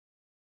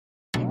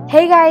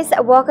Hey guys,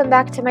 welcome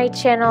back to my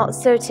channel.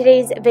 So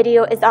today's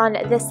video is on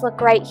this look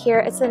right here.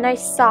 It's a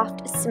nice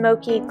soft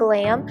smoky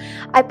glam.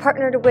 I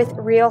partnered with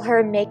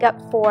RealHer makeup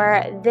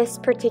for this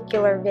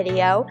particular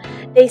video.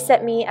 They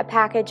sent me a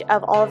package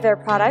of all of their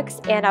products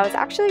and I was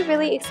actually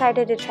really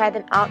excited to try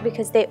them out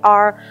because they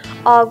are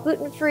all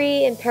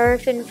gluten-free and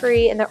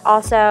paraffin-free, and they're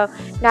also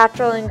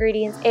natural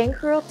ingredients and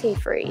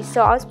cruelty-free.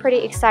 So I was pretty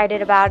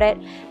excited about it.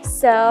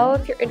 So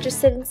if you're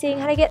interested in seeing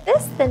how to get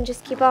this, then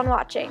just keep on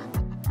watching.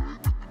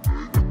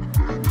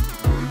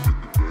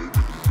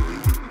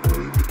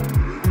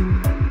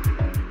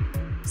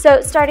 So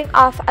starting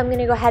off, I'm going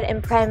to go ahead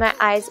and prime my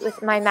eyes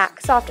with my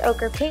MAC Soft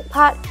Ochre Paint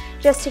Pot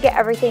just to get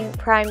everything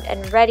primed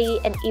and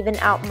ready and even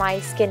out my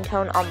skin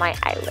tone on my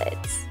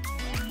eyelids.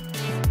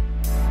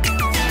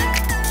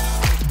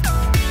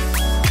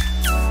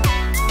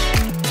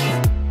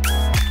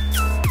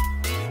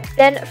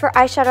 Then for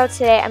eyeshadow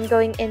today, I'm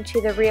going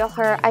into the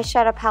RealHer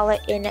eyeshadow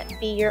palette in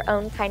Be Your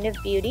Own Kind of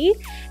Beauty,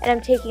 and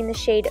I'm taking the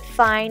shade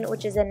Fine,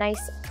 which is a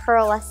nice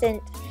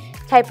pearlescent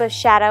type of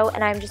shadow,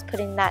 and I'm just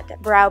putting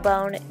that brow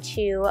bone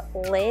to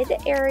lid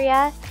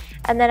area.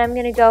 And then I'm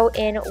going to go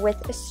in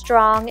with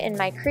Strong in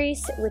my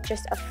crease with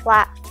just a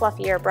flat,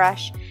 fluffier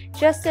brush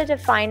just to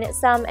define it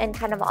some and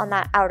kind of on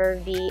that outer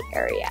V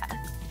area.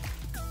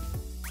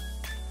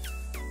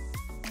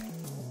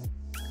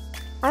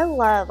 I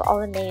love all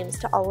the names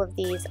to all of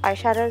these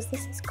eyeshadows.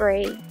 This is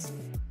great.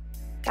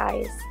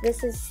 Guys,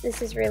 this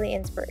is really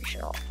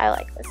inspirational. I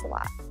like this a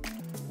lot.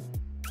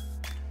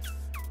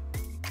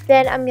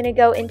 Then I'm going to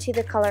go into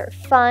the color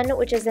Fun,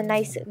 which is a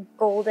nice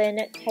golden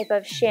type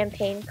of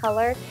champagne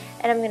color,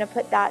 and I'm going to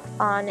put that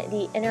on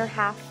the inner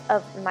half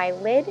of my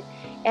lid,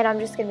 and I'm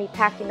just going to be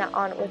packing that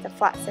on with a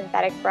flat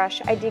synthetic brush.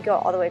 I did go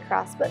all the way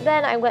across, but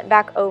then I went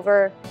back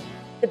over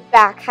the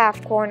back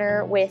half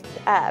corner with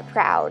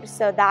Proud,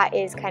 so that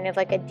is kind of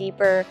like a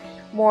deeper,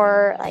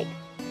 more like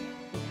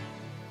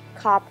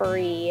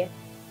coppery,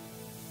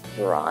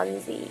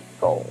 bronzy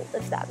gold,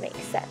 if that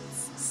makes sense.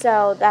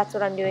 So that's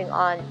what I'm doing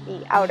on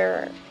the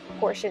outer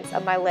portions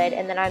of my lid,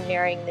 and then I'm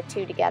marrying the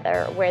two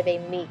together where they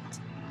meet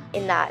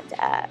in that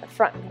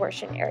front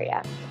portion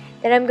area.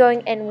 Then I'm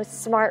going in with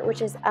Smart,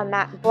 which is a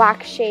matte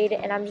black shade,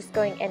 and I'm just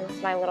going in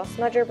with my little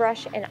smudger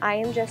brush, and I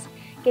am just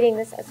getting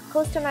this as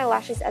close to my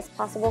lashes as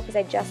possible because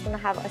I just want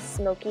to have a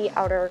smoky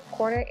outer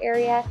corner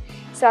area.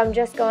 So I'm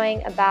just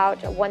going about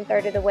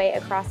 1/3 of the way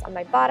across on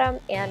my bottom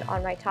and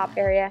on my top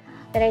area.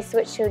 Then I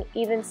switch to an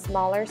even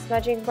smaller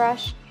smudging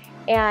brush,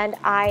 and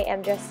I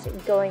am just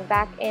going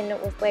back in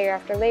with layer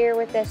after layer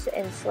with this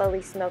and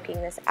slowly smoking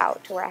this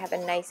out to where I have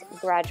a nice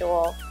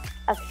gradual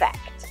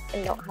effect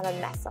and don't have a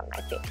mess on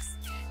my face.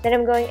 Then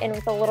I'm going in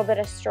with a little bit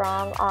of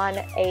Strong on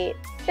a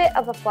bit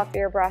of a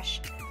fluffier brush,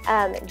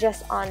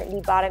 just on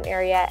the bottom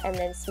area, and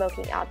then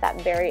smoking out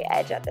that very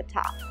edge at the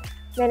top.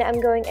 Then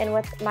I'm going in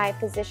with my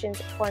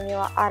Physicians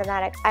Formula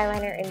Automatic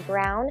Eyeliner in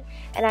brown,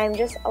 and I'm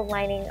just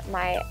aligning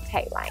my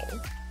tight line.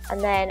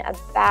 And then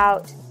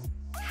about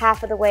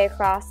half of the way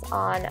across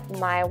on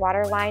my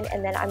waterline,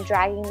 and then I'm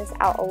dragging this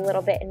out a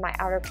little bit in my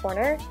outer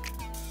corner.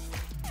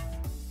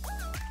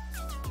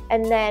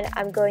 And then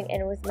I'm going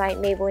in with my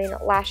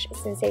Maybelline Lash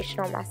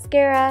Sensational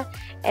Mascara,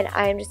 and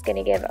I'm just going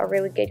to give a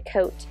really good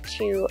coat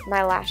to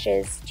my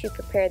lashes to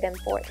prepare them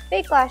for the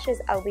fake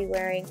lashes I'll be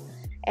wearing.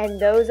 And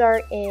those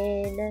are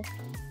in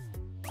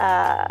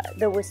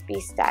the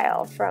Whispies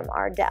style from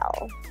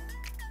Ardelle.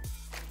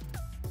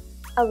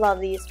 I love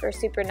these for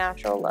super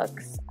natural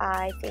looks.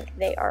 I think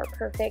they are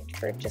perfect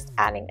for just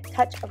adding a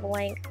touch of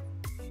length,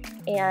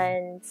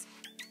 and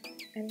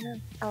I don't know,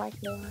 I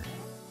like them a lot.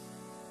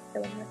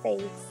 Fill in the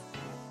face.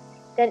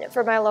 Then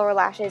for my lower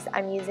lashes,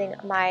 I'm using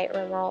my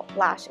Rimmel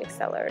Lash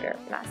Accelerator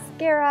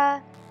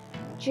Mascara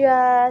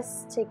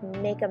just to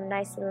make them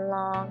nice and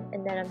long,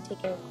 and then I'm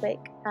taking a quick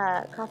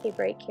coffee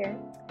break here.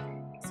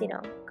 You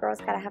know,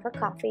 girls gotta have her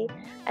coffee.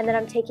 And then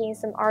I'm taking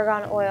some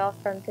argan oil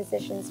from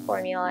Physicians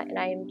Formula, and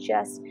I am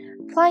just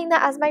applying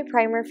that as my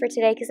primer for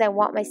today because I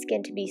want my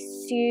skin to be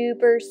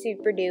super,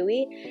 super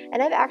dewy.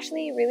 And I've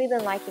actually really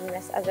been liking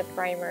this as a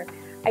primer.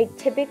 I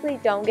typically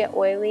don't get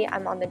oily.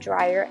 I'm on the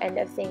drier end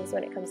of things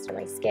when it comes to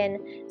my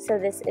skin, so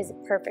this is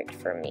perfect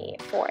for me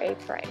for a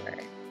primer.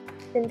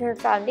 Then for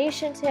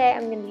foundation today,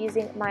 I'm going to be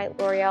using my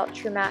L'Oreal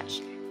True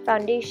Match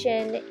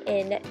foundation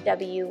in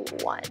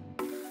W1.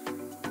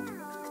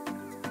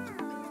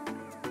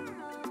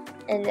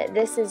 And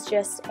this is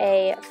just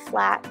a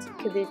flat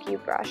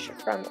kabuki brush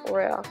from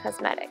Royal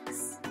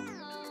Cosmetics.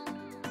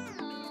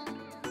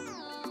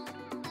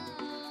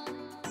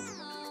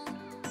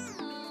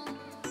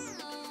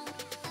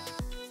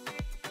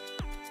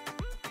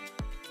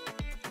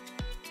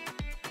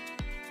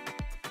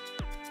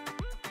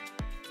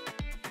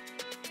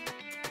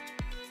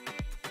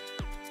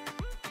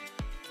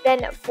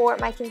 Then for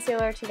my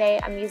concealer today,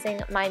 I'm using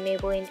my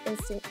Maybelline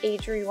Instant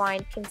Age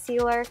Rewind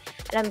Concealer,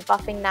 and I'm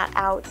buffing that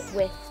out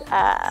with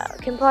a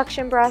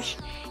complexion brush,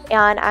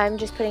 and I'm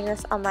just putting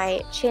this on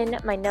my chin,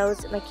 my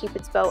nose, my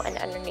cupid's bow, and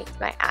underneath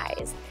my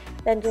eyes.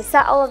 Then to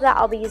set all of that,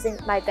 I'll be using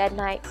my Bed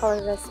Night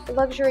Colorless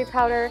Luxury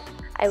Powder.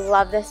 I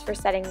love this for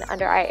setting the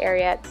under eye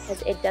area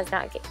because it does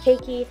not get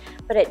cakey,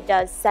 but it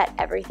does set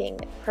everything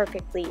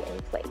perfectly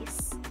in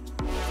place.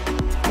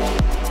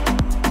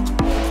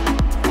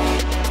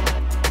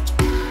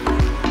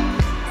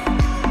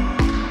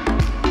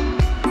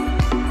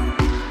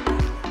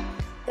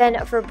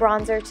 Then for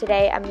bronzer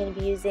today, I'm going to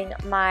be using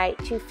my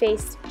Too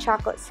Faced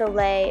Chocolate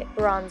Soleil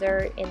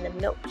bronzer in the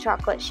milk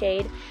chocolate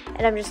shade.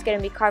 And I'm just going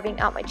to be carving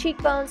out my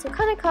cheekbones, so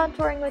kind of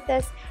contouring with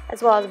this,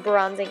 as well as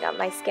bronzing up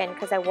my skin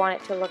because I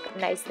want it to look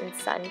nice and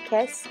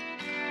sun-kissed.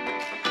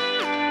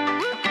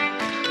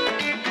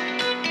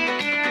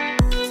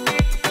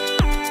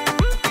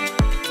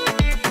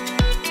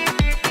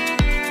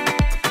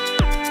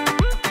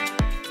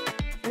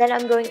 Then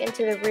I'm going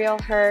into the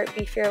RealHer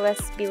Be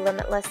Fearless, Be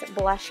Limitless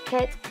blush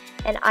kit.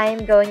 And I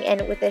am going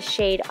in with the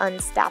shade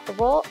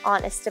Unstoppable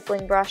on a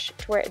stippling brush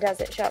to where it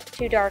doesn't show up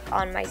too dark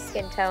on my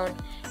skin tone.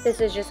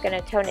 This is just going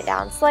to tone it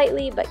down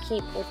slightly, but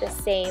keep with the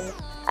same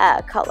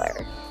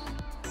color.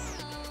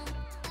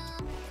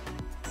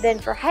 Then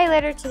for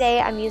highlighter today,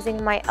 I'm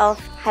using my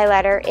e.l.f.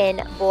 highlighter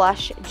in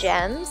Blush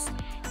Gems.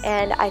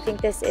 And I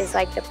think this is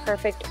like the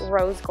perfect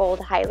rose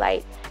gold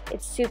highlight.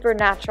 It's super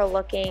natural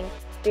looking,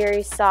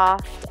 very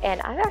soft,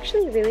 and I've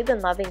actually really been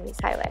loving these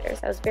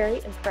highlighters. I was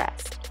very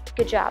impressed.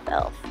 Good job,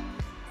 e.l.f.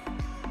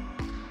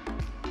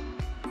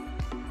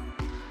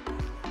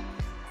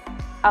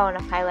 Oh, and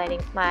I'm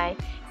highlighting my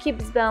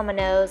cupid's bow, my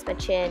nose, my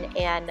chin,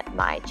 and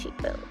my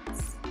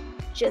cheekbones,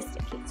 just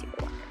in case you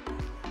were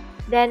wondering.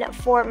 Then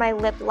for my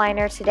lip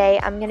liner today,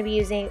 I'm going to be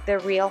using the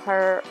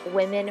RealHer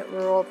Women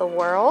Rule the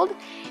World.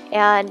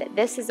 And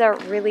this is a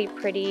really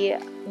pretty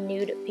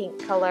nude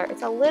pink color.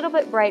 It's a little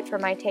bit bright for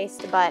my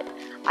taste, but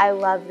I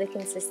love the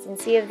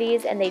consistency of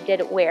these, and they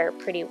did wear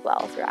pretty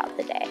well throughout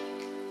the day.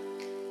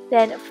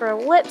 Then for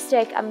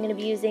lipstick, I'm going to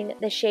be using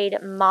the shade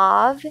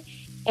Mauve.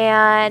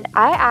 And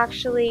I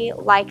actually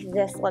like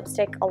this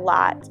lipstick a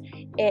lot.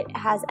 It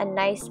has a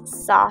nice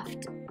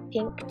soft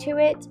pink to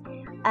it.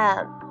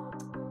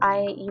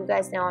 You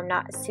guys know I'm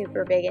not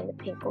super big into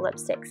pink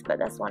lipsticks, but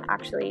this one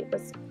actually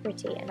was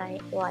pretty and I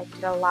liked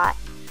it a lot.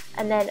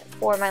 And then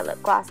for my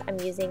lip gloss, I'm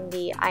using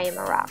the I Am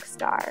a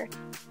Rockstar.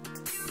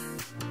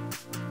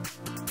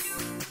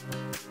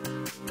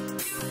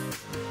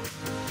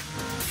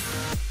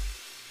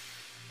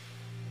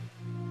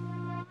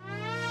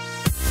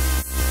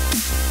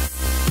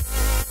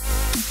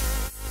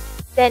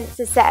 Then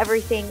to set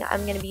everything,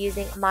 I'm going to be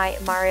using my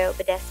Mario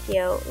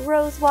Badescu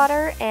Rose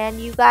Water, and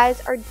you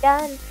guys are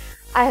done.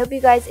 I hope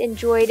you guys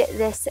enjoyed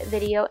this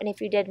video, and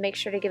if you did, make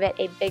sure to give it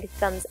a big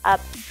thumbs up,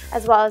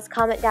 as well as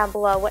comment down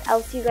below what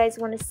else you guys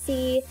want to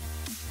see.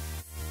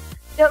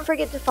 Don't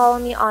forget to follow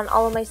me on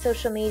all of my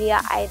social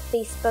media. I have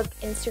Facebook,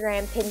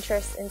 Instagram,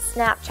 Pinterest, and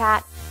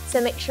Snapchat. So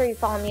make sure you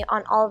follow me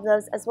on all of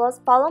those, as well as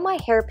follow my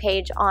hair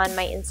page on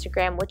my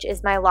Instagram, which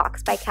is my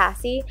Locks by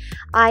Cassie.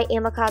 I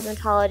am a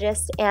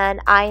cosmetologist and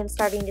I am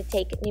starting to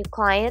take new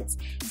clients.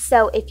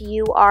 So if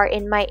you are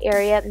in my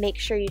area, make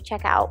sure you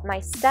check out my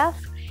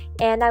stuff.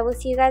 And I will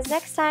see you guys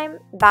next time.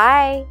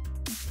 Bye!